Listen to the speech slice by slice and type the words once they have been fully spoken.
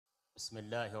بسم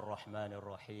الله الرحمن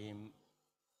الرحيم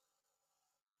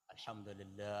الحمد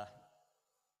لله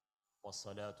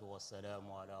والصلاة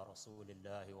والسلام على رسول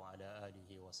الله وعلى آله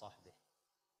وصحبه.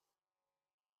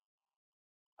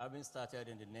 Having started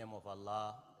in the name of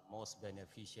Allah, the most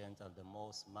beneficent and the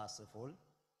most merciful,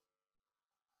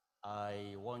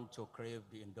 I want to crave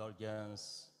the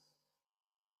indulgence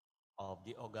of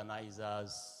the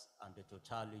organizers and the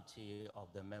totality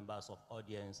of the members of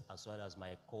audience as well as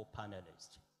my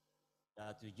co-panelists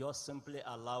that you just simply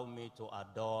allow me to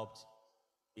adopt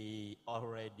the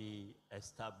already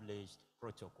established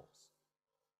protocols.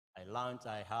 I learned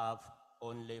I have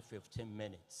only 15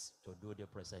 minutes to do the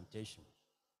presentation.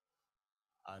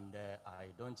 And I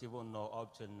don't even know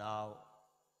up to now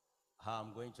how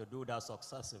I'm going to do that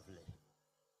successively.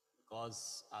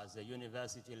 Because as a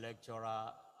university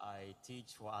lecturer, I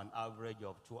teach for an average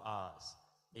of 2 hours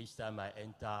each time I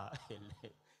enter a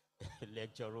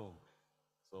lecture room.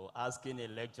 So asking a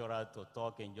lecturer to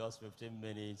talk in just 15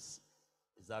 minutes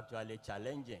is actually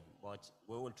challenging, but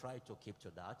we will try to keep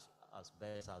to that as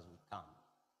best as we can.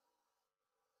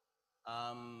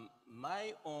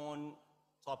 My own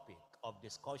topic of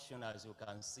discussion, as you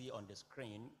can see on the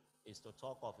screen, is to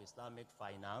talk of Islamic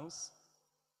finance,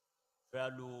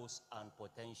 values, and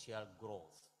potential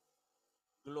growth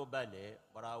globally,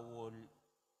 but I will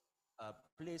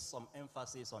place some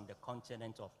emphasis on the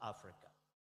continent of Africa.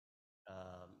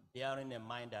 Bearing in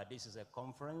mind that this is a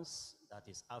conference that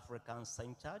is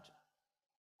African-centered,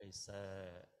 it's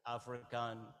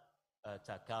African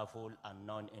takaful and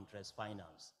non-interest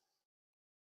finance.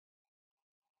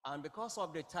 And because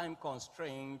of the time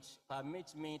constraint,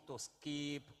 permit me to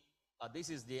skip, this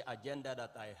is the agenda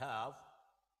that I have,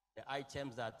 the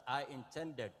items that I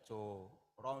intended to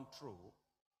run through,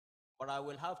 but I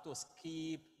will have to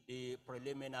skip the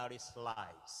preliminary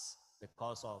slides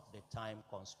because of the time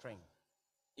constraint.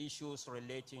 Issues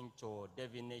relating to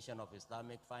definition of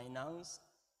Islamic finance,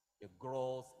 the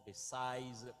growth, the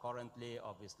size currently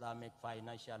of Islamic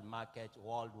financial market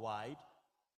worldwide.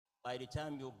 By the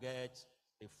time you get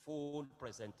the full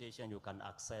presentation, you can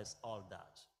access all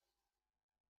that.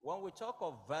 When we talk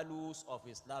of values of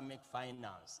Islamic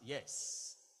finance,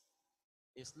 yes,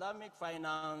 Islamic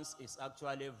finance is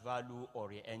actually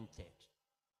value-oriented.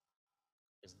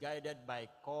 It's guided by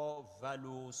core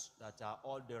values that are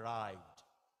all derived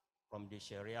from the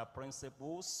Sharia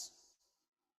principles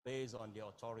based on the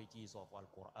authorities of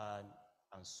Al-Quran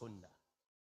and Sunnah.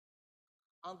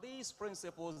 And these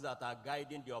principles that are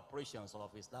guiding the operations of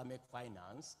Islamic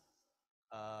finance,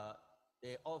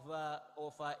 they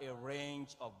offer a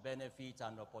range of benefits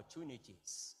and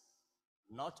opportunities,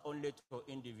 not only to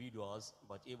individuals,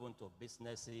 but even to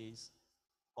businesses,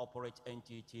 corporate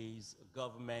entities,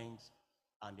 governments,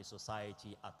 and the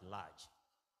society at large.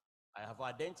 I have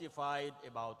identified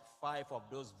about 5 of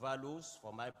those values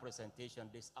for my presentation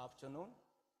this afternoon,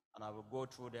 and I will go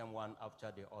through them one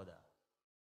after the other.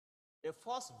 The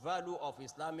first value of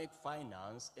Islamic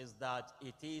finance is that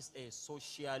it is a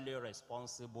socially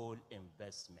responsible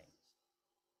investment.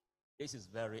 This is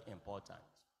very important.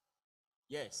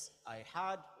 Yes, I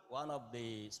heard one of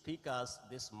the speakers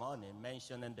this morning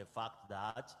mentioning the fact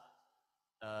that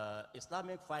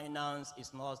Islamic finance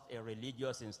is not a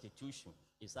religious institution.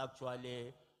 It's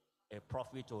actually a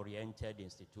profit-oriented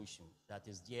institution that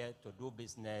is there to do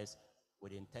business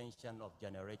with intention of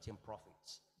generating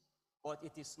profits. But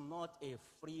it is not a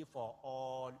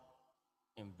free-for-all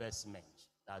investment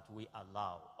that we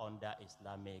allow under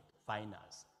Islamic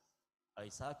finance.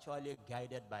 It's actually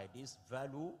guided by this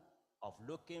value of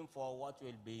looking for what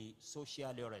will be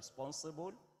socially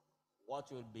responsible,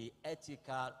 what will be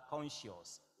ethical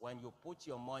conscious. When you put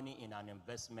your money in an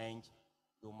investment,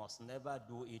 you must never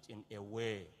do it in a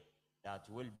way that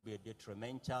will be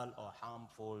detrimental or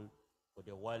harmful to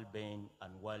the well-being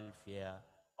and welfare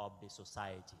of the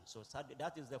society. So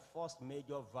that is the first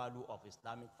major value of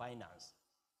Islamic finance,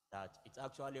 that it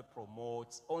actually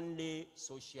promotes only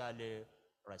socially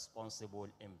responsible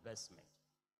investment.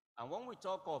 And when we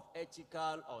talk of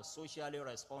ethical or socially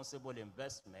responsible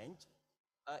investment,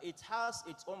 it has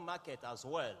its own market as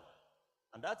well.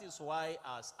 And that is why,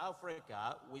 as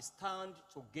Africa, we stand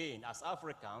to gain, as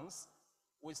Africans,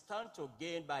 we stand to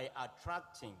gain by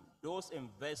attracting those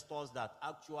investors that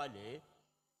actually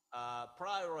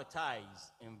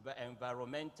prioritize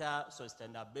environmental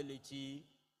sustainability,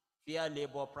 fair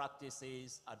labor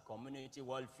practices, and community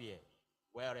welfare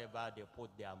wherever they put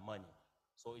their money.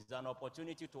 So it's an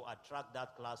opportunity to attract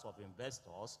that class of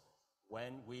investors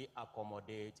when we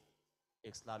accommodate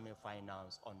Islamic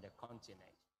finance on the continent.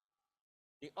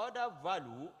 The other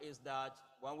value is that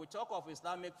when we talk of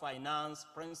Islamic finance,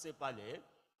 principally,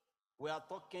 We are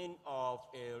talking of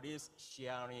a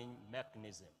risk-sharing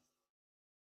mechanism.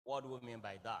 What do we mean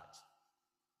by that?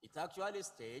 It actually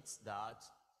states that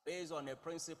based on a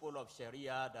principle of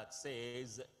Sharia that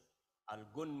says,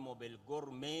 al-gunmu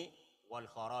bil-gurmi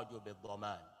wal-kharaju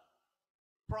bil-dhaman.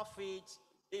 Profit,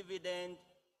 dividend,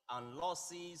 and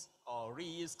losses or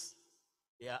risks,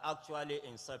 they are actually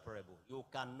inseparable. You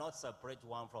cannot separate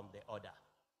one from the other.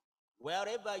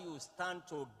 Wherever you stand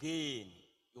to gain,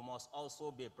 you must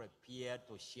also be prepared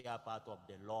to share part of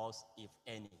the loss, if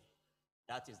any.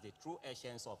 That is the true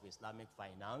essence of Islamic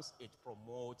finance. It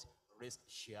promotes risk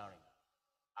sharing.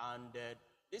 And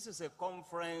this is a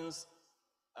conference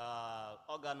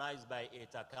organized by a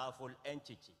takaful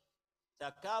entity.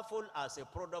 Takaful as a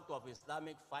product of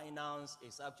Islamic finance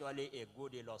is actually a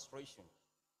good illustration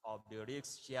of the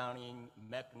risk sharing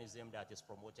mechanism that is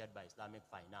promoted by Islamic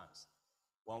finance.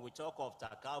 When we talk of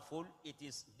takaful, it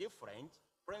is different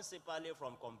principally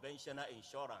from conventional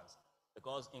insurance,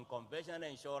 because in conventional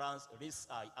insurance, risks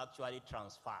are actually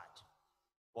transferred.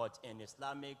 But in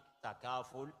Islamic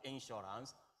takaful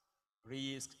insurance,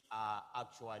 risks are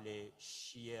actually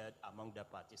shared among the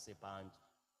participants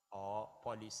or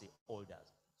policy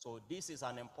holders. So this is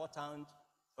an important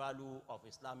value of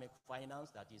Islamic finance,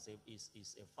 that is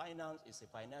a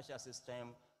financial system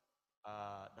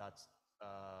that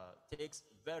takes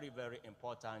very, very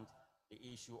important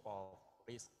the issue of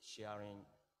risk sharing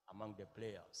among the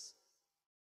players.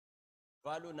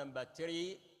 Value number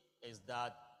 3 is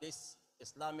that this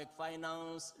Islamic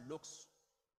finance looks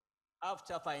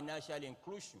after financial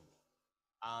inclusion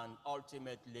and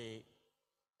ultimately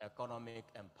economic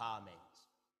empowerment.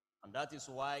 And that is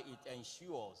why it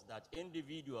ensures that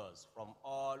individuals from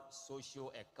all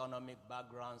socio-economic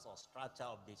backgrounds or strata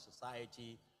of the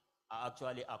society are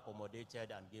actually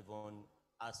accommodated and given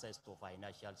access to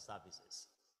financial services.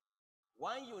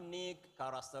 One unique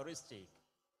characteristic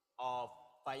of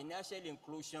financial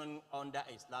inclusion under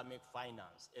Islamic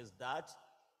finance is that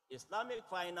Islamic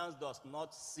finance does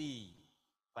not see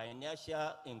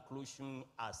financial inclusion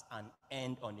as an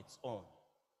end on its own.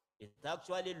 It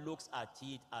actually looks at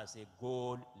it as a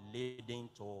goal leading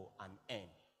to an end.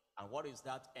 And what is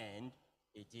that end?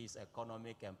 It is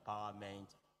economic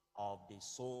empowerment of the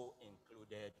so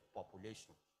included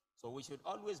population. So we should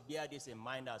always bear this in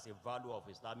mind as a value of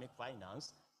Islamic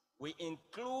finance. We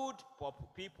include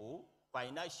people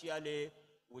financially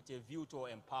with a view to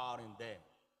empowering them.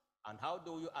 And how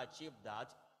do you achieve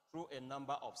that? Through a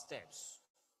number of steps.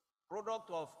 Product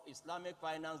of Islamic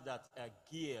finance that are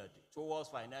geared towards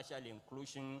financial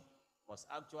inclusion must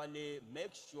actually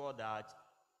make sure that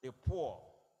the poor,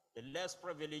 the less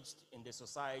privileged in the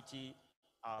society,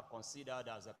 are considered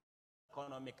as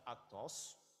economic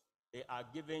actors. They are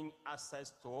given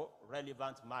access to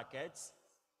relevant markets.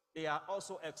 They are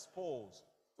also exposed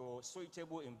to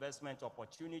suitable investment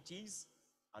opportunities,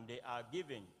 and they are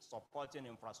given supporting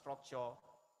infrastructure,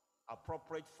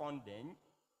 appropriate funding,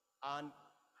 and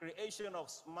creation of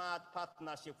smart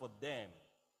partnership with them,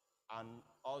 and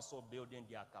also building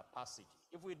their capacity.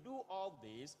 If we do all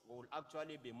this, we will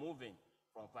actually be moving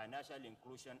from financial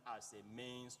inclusion as a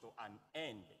means to an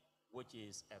end, which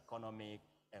is economic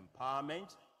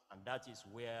empowerment, and that is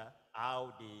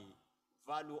how the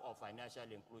value of financial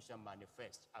inclusion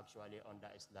manifests actually under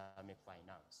Islamic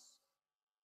finance.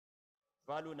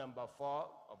 Value number 4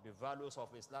 of the values of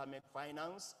Islamic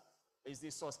finance is the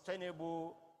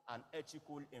sustainable and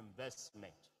ethical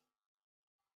investment.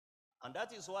 And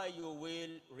that is why you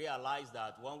will realize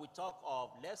that when we talk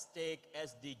of, let's take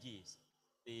SDGs,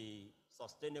 the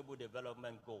Sustainable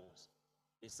Development Goals,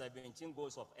 the 17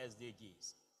 goals of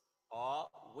SDGs, or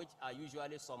which are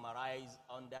usually summarized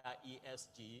under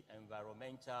ESG,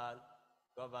 environmental,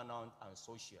 governance, and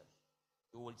social.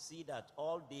 You will see that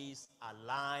all these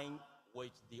align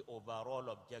with the overall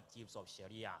objectives of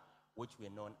Sharia, which we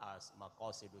know as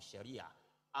Maqasid Sharia,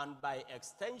 and by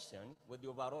extension, with the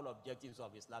overall objectives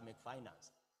of Islamic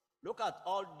finance. Look at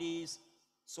all these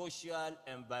social,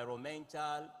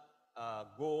 environmental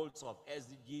goals of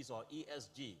SDGs or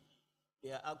ESG. They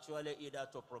are actually either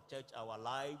to protect our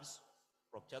lives,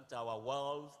 protect our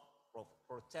wealth,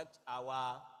 protect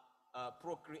our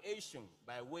procreation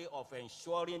by way of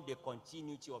ensuring the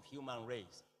continuity of human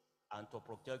race, and to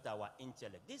protect our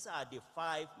intellect. These are the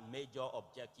 5 major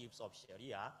objectives of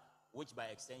Sharia, which by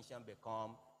extension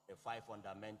become the 5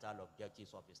 fundamental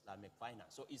objectives of Islamic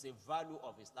finance. So it's a value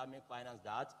of Islamic finance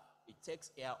that it takes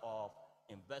care of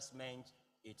investment.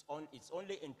 It's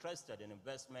only interested in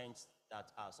investments that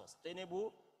are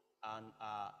sustainable and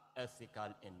are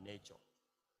ethical in nature.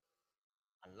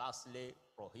 And lastly,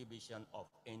 prohibition of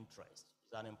interest.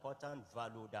 It's an important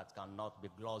value that cannot be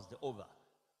glossed over.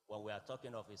 when we are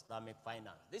talking of Islamic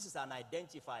finance. This is an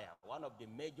identifier, one of the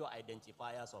major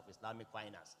identifiers of Islamic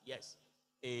finance. Yes,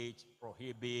 it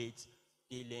prohibits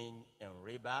dealing in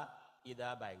riba,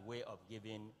 either by way of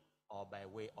giving or by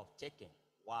way of taking.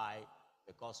 Why?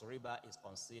 Because riba is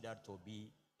considered to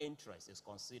be interest, is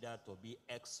considered to be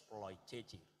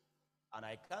exploitative. And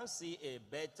I can't see a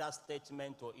better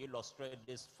statement to illustrate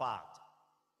this fact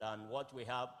than what we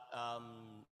have.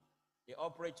 The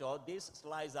operator, these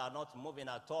slides are not moving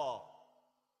at all.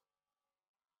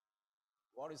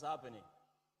 What is happening?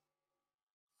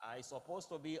 I'm supposed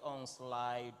to be on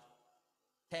slide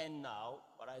 10 now,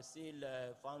 but I still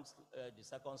found the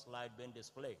second slide being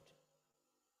displayed.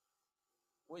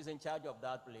 Who is in charge of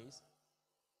that, please?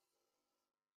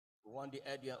 We want the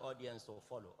audience to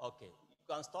follow. Okay,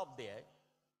 you can stop there.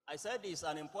 I said it's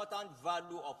an important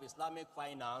value of Islamic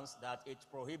finance that it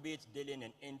prohibits dealing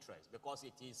in interest because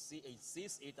it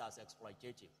sees it as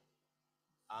exploitative.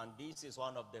 And this is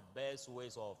one of the best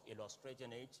ways of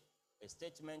illustrating it. A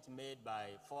statement made by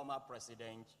former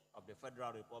President of the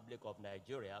Federal Republic of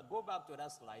Nigeria. Go back to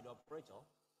that slide, operator.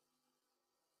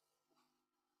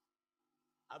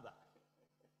 Abba.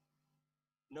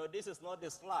 No, this is not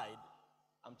the slide.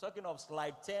 I'm talking of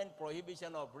slide 10,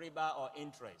 prohibition of riba or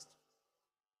interest.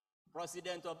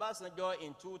 President Obasanjo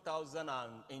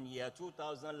in year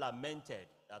 2000 lamented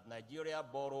that Nigeria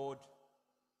borrowed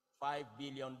 $5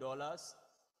 billion,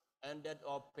 ended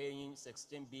up paying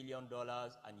 $16 billion,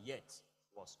 and yet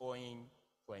was owing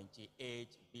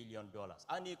 $28 billion.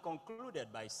 And he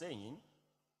concluded by saying,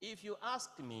 if you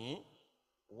ask me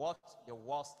what the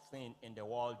worst thing in the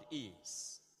world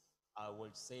is, I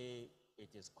will say it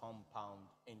is compound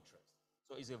interest.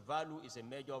 So it's a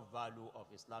major value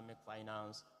of Islamic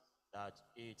finance that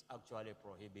it actually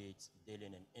prohibits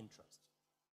dealing in interest.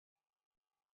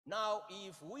 Now,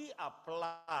 if we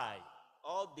apply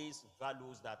all these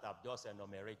values that I've just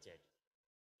enumerated,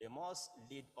 they must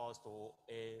lead us to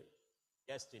a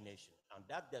destination. And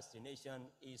that destination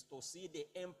is to see the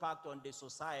impact on the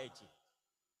society.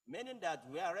 Meaning that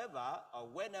wherever or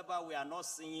whenever we are not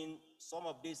seeing some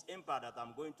of this impact that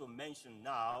I'm going to mention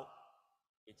now,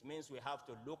 it means we have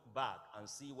to look back and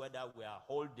see whether we are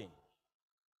holding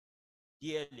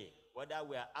dearly, whether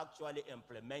we are actually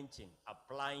implementing,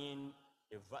 applying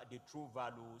the true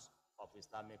values of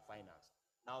Islamic finance.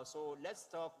 Now, so let's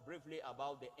talk briefly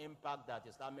about the impact that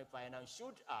Islamic finance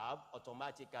should have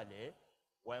automatically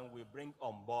when we bring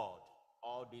on board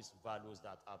all these values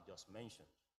that I've just mentioned.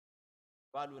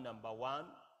 Value number one,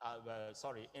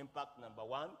 impact number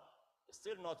one, is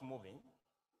still not moving.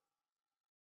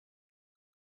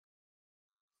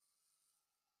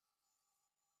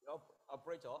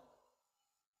 Operator?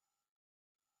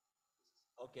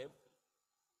 Okay.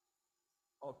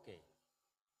 Okay.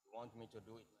 You want me to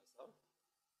do it myself?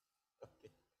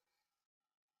 Okay.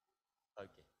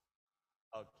 Okay.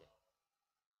 Okay.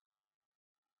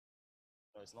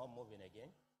 No, it's not moving again.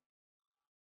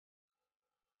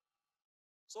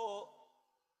 So,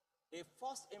 the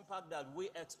first impact that we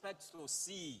expect to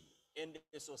see in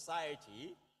the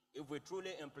society, if we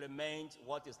truly implement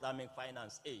what Islamic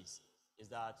finance is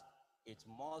that it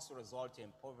must result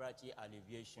in poverty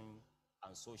alleviation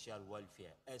and social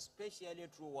welfare, especially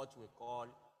through what we call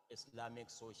Islamic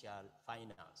social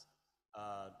finance.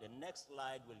 The next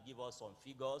slide will give us some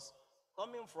figures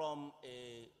coming from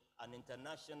an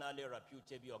internationally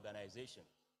reputable organization,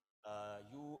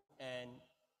 UNHCR,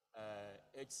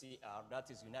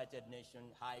 that is United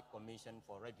Nations High Commission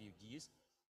for Refugees.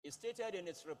 It stated in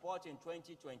its report in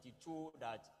 2022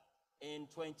 that in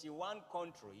 21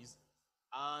 countries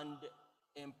and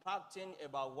impacting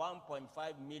about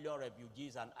 1.5 million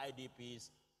refugees and IDPs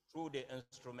through the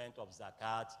instrument of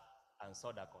zakat and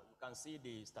sadaqah. You can see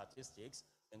the statistics,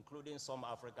 including some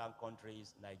African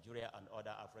countries, Nigeria and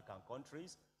other African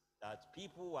countries, that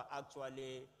people were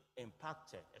actually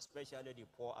impacted, especially the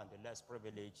poor and the less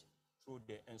privileged, through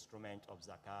the instrument of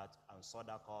zakat and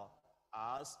sadaqah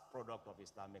as product of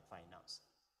Islamic finance.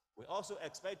 We also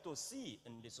expect to see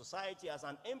in the society as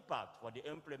an impact for the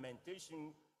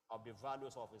implementation of the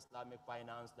values of Islamic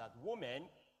finance that women,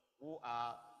 who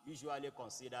are usually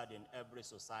considered in every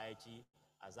society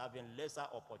as having lesser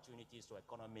opportunities to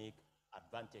economic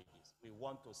advantages, we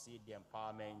want to see the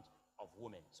empowerment of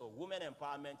women. So women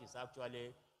empowerment is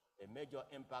actually a major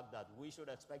impact that we should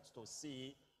expect to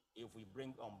see if we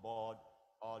bring on board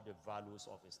all the values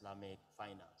of Islamic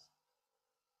finance.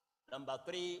 Number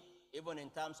three, even in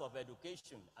terms of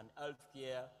education and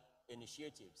healthcare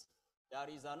initiatives, there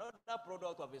is another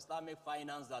product of Islamic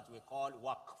finance that we call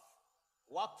waqf.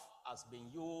 Waqf has been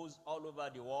used all over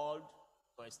the world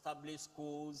to establish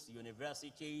schools,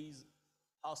 universities,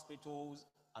 hospitals,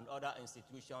 and other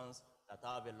institutions that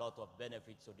have a lot of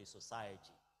benefit to the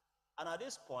society. And at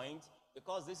this point,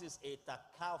 because this is a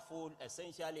takaful,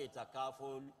 essentially a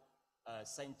takaful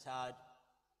centered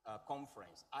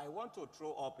conference, I want to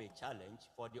throw up a challenge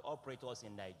for the operators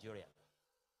in Nigeria.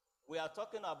 We are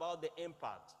talking about the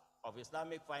impact of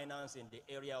Islamic finance in the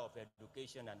area of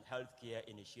education and healthcare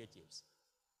initiatives.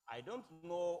 I don't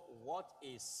know what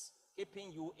is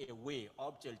keeping you away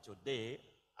up till today.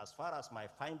 As far as my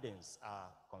findings are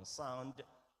concerned,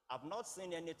 I've not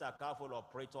seen any takaful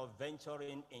operator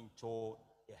venturing into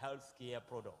the healthcare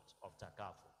product of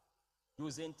takaful,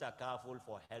 using takaful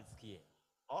for healthcare.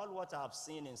 All what I've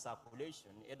seen in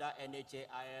circulation, either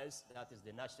NHAIS, that is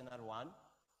the national one,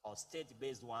 or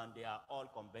state-based one, they are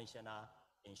all conventional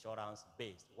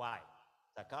insurance-based. Why?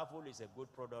 Takaful is a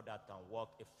good product that can work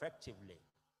effectively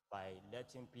by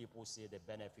letting people see the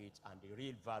benefits and the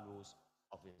real values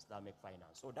of Islamic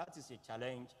finance. So that is a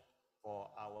challenge for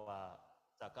our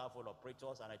takaful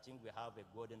operators, and I think we have a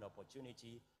golden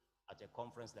opportunity at a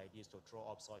conference like this to throw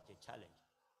up such a challenge.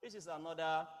 This is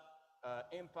another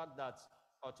impact that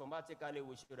automatically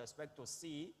we should expect to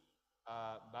see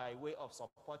by way of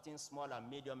supporting small and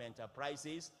medium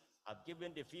enterprises. I've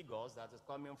given the figures that is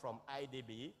coming from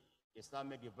IDB,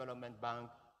 Islamic Development Bank,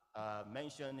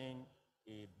 mentioning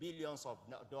billions of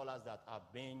dollars that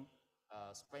have been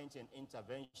spent in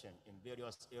intervention in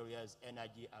various areas,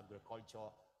 energy, agriculture,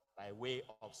 by way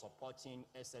of supporting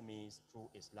SMEs through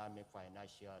Islamic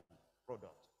financial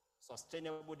products.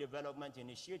 Sustainable development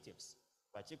initiatives,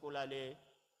 particularly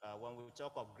when we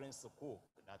talk of green sukuk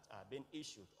that are being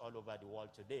issued all over the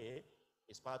world today,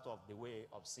 is part of the way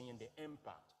of seeing the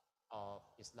impact of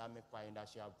Islamic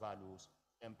financial values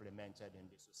implemented in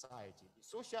the society. The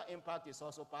social impact is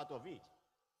also part of it.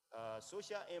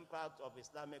 Social impact of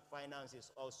Islamic finance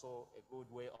is also a good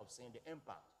way of seeing the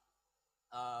impact.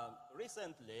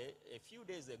 Recently, a few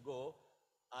days ago,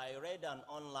 I read an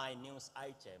online news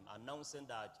item announcing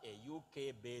that a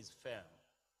UK-based firm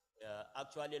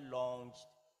actually launched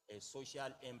a social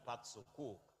impact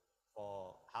sukuk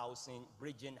for housing,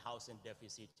 bridging housing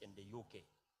deficit in the UK.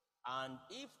 And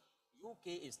if UK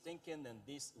is thinking in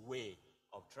this way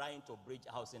of trying to bridge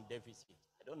housing deficit,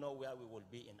 I don't know where we will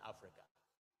be in Africa.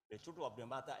 The truth of the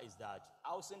matter is that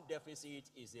housing deficit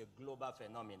is a global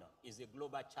phenomenon, is a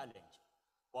global challenge,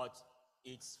 but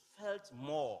it's felt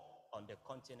more on the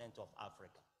continent of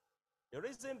Africa. The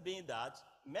reason being that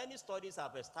many studies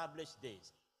have established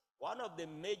this. One of the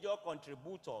major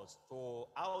contributors to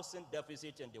housing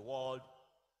deficit in the world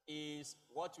is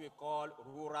what we call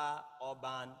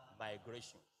rural-urban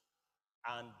migration.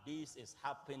 And this is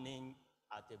happening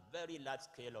at a very large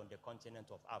scale on the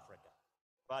continent of Africa.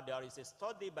 But there is a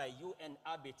study by UN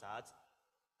Habitat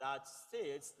that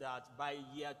states that by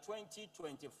year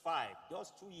 2025,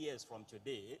 just 2 years from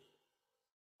today,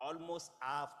 almost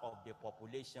half of the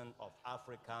population of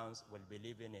Africans will be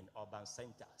living in urban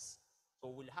centers. So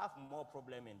we'll have more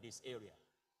problem in this area.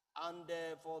 And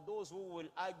for those who will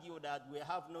argue that we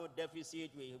have no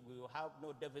deficit, we will have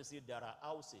no deficit, there are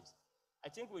houses. I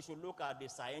think we should look at the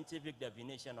scientific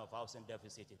definition of housing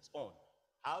deficit its own.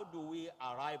 How do we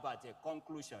arrive at a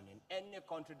conclusion in any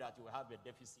country that you have a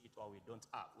deficit or we don't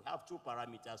have? We have two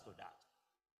parameters to that.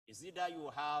 It's either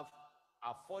you have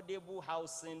affordable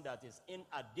housing that is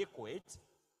inadequate,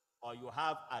 or you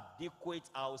have adequate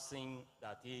housing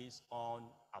that is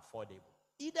unaffordable.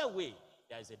 Either way,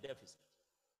 there is a deficit.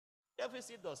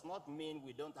 Deficit does not mean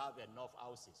we don't have enough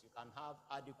houses. You can have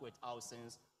adequate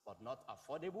housings, but not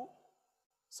affordable.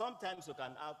 Sometimes you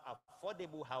can have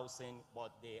affordable housing,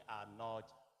 but they are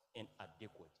not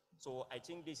inadequate. So I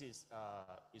think this is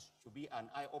should be an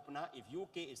eye-opener. If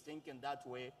UK is thinking that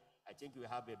way, I think we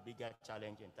have a bigger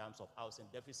challenge in terms of housing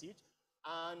deficit.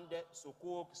 And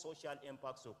sukuk, social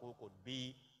impact sukuk, could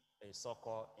be a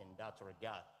succor in that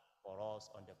regard for us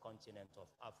on the continent of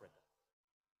Africa.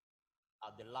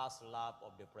 At the last lap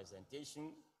of the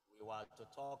presentation, we were to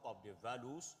talk of the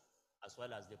values as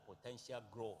well as the potential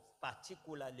growth,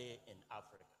 particularly in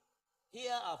Africa.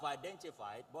 Here I've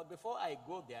identified, but before I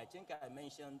go there, I think I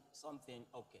mentioned something,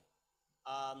 okay.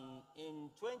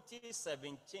 In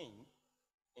 2017,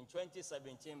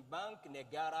 Bank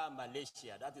Negara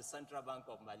Malaysia, that is Central Bank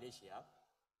of Malaysia,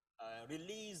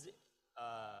 released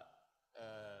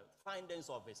findings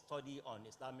of a study on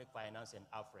Islamic finance in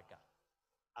Africa.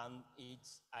 And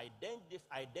it's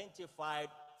identified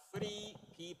 3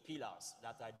 key pillars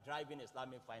that are driving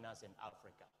Islamic finance in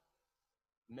Africa,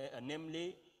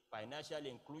 namely financial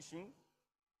inclusion,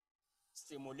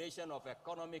 stimulation of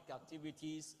economic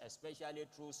activities, especially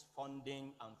through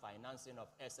funding and financing of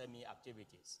SME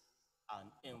activities,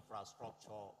 and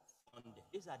infrastructure funding.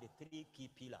 These are the three key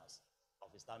pillars of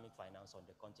Islamic finance on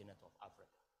the continent of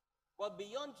Africa. But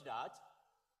beyond that,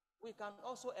 we can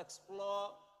also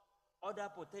explore other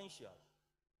potential,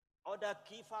 other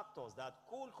key factors that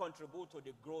could contribute to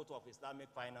the growth of Islamic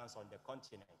finance on the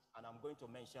continent. And I'm going to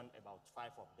mention about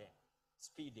 5 of them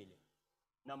speedily.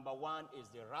 Number 1 is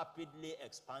the rapidly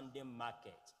expanding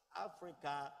market.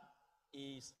 Africa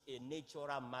is a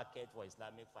natural market for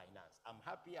Islamic finance. I'm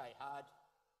happy I heard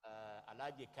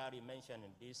Alhaji Kari mention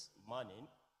this morning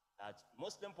that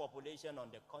Muslim population on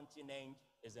the continent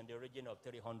is in the region of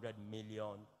 300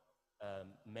 million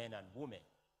men and women.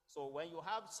 So when you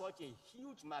have such a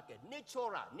huge market,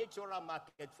 natural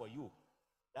market for you,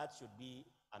 that should be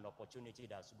an opportunity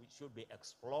that should be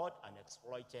explored and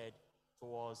exploited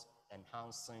towards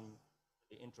enhancing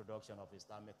the introduction of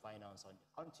Islamic finance on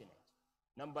the continent.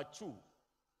 Number 2,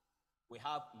 we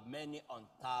have many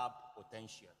untapped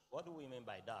potential. What do we mean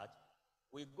by that?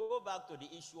 We go back to the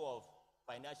issue of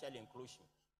financial inclusion.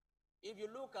 If you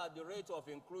look at the rate of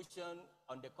inclusion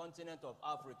on the continent of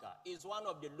Africa, it's one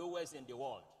of the lowest in the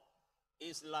world.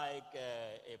 It's like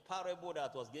a parable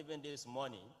that was given this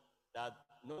morning that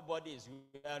nobody is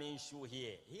wearing shoe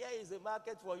here. Here is a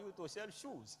market for you to sell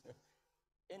shoes.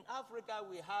 In Africa,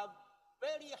 we have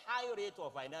very high rate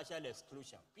of financial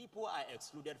exclusion. People are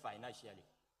excluded financially.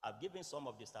 I've given some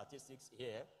of the statistics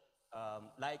here.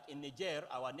 Like in Niger,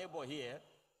 our neighbor here,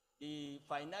 the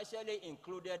financially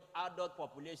included adult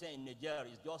population in Niger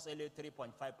is just only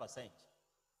 3.5%.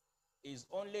 It's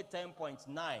only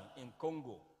 10.9 in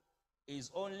Congo.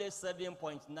 It's only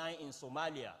 7.9 in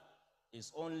Somalia.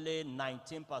 It's only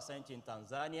 19% in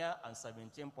Tanzania and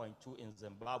 17.2 in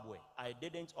Zimbabwe. I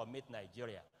didn't omit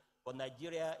Nigeria, but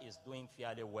Nigeria is doing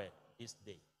fairly well this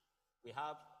day. We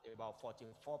have about 44%,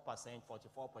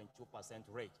 44.2%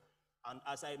 rate. And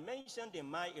as I mentioned in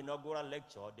my inaugural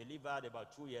lecture delivered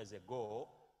about 2 years ago,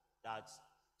 that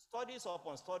studies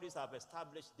upon studies have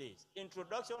established this.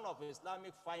 Introduction of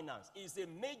Islamic finance is a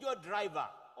major driver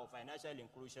of financial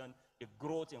inclusion, the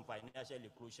growth in financial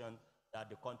inclusion that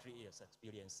the country is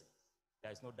experiencing.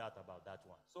 There is no doubt about that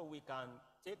one. So we can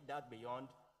take that beyond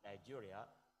Nigeria,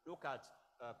 look at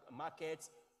markets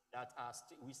that are,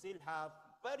 we still have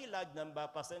very large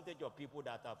percentage of people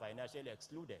that are financially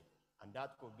excluded. And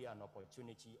that could be an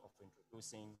opportunity of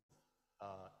introducing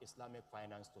Islamic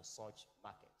finance to such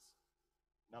markets.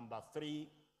 Number 3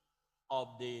 of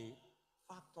the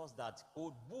factors that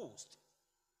could boost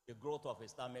the growth of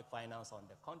Islamic finance on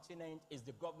the continent is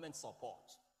the government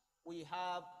support. We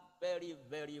have very,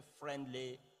 very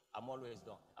friendly, I'm almost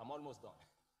done.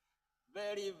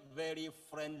 Very, very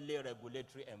friendly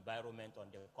regulatory environment on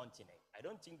the continent. I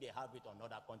don't think they have it on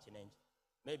other continents,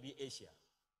 maybe Asia.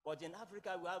 But in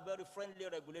Africa, we have very friendly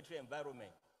regulatory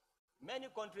environment. Many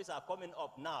countries are coming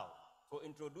up now to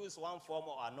introduce one form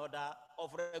or another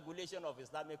of regulation of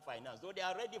Islamic finance, though they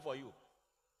are ready for you.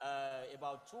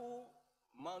 About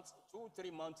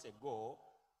 3 months ago,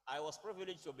 I was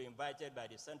privileged to be invited by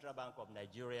the Central Bank of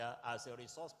Nigeria as a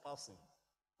resource person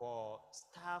for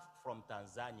staff from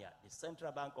Tanzania. The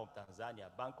Central Bank of Tanzania,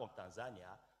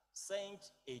 sent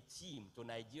a team to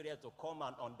Nigeria to come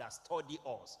and understudy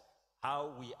us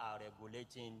how we are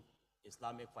regulating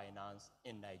Islamic finance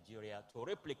in Nigeria to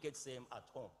replicate same at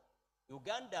home.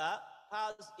 Uganda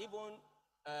has even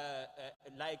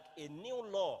like a new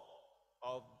law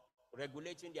of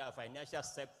regulating their financial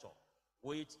sector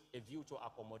with a view to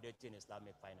accommodating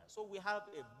Islamic finance. So we have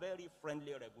a very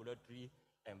friendly regulatory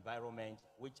environment,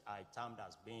 which I termed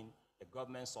as being the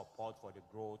government support for the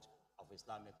growth of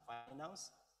Islamic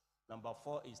finance. Number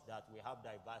 4 is that we have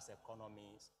diverse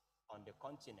economies on the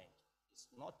continent. It's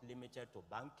not limited to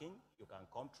banking. You can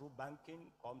come through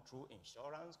banking, come through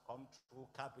insurance, come through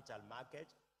capital market,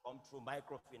 come through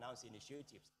microfinance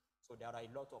initiatives. So there are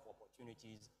a lot of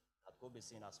opportunities that could be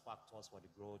seen as factors for the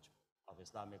growth of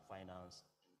Islamic finance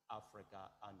in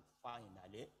Africa. And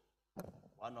finally,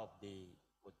 one of the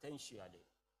potentially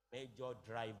major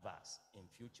drivers in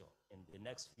future, in the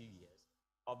next few years,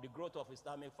 of the growth of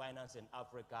Islamic finance in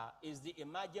Africa is the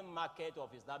emerging market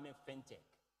of Islamic fintech.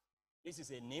 This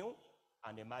is a new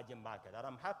and emerging market, and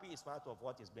I'm happy it's part of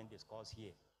what is being discussed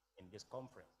here in this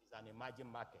conference. It's an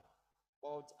emerging market.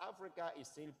 But Africa is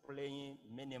still playing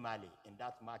minimally in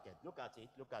that market. Look at it,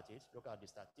 look at the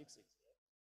statistics here.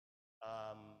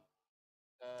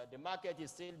 The market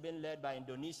is still being led by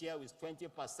Indonesia with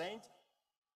 20%.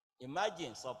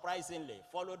 Imagine, surprisingly,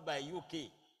 followed by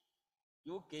UK.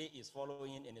 UK is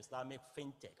following in Islamic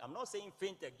fintech. I'm not saying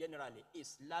fintech generally,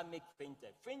 Islamic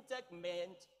fintech. Fintech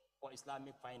meant for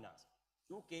Islamic finance.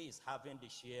 UK is having the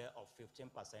share of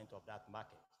 15% of that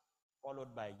market,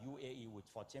 followed by UAE with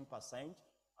 14%,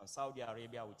 and Saudi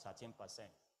Arabia with 13%.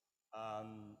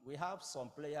 We have some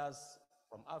players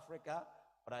from Africa,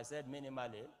 but I said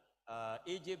minimally.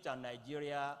 Egypt and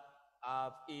Nigeria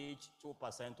have each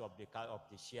 2% of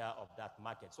the share of that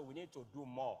market. So we need to do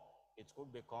more. It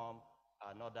could become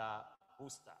another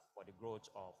booster for the growth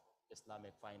of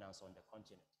Islamic finance on the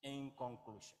continent. In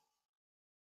conclusion,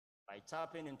 by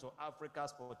tapping into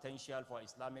Africa's potential for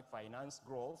Islamic finance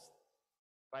growth,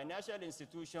 financial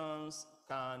institutions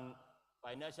can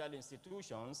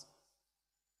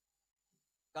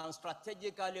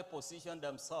strategically position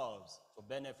themselves to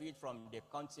benefit from the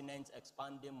continent's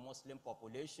expanding Muslim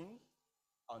population,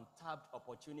 untapped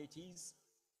opportunities,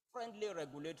 friendly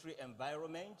regulatory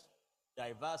environment,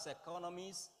 diverse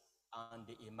economies, and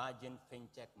the emerging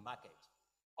fintech market.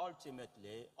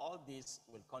 Ultimately, all this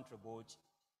will contribute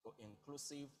to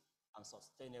inclusive and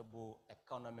sustainable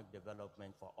economic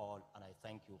development for all, and I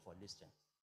thank you for listening.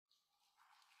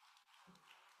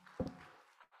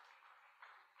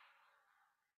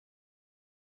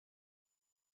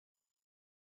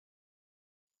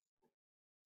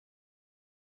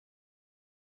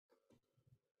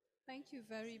 Thank you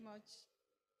very much.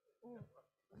 Oh,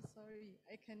 I'm sorry.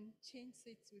 I can change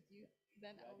seats with you.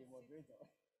 Then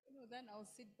I'll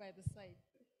sit by the side.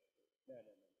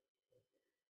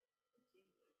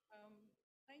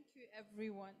 Thank you,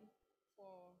 everyone,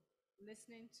 for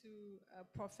listening to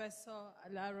Professor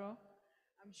Alaro.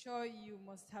 I'm sure you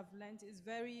must have learned. It's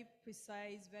very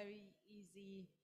precise, very easy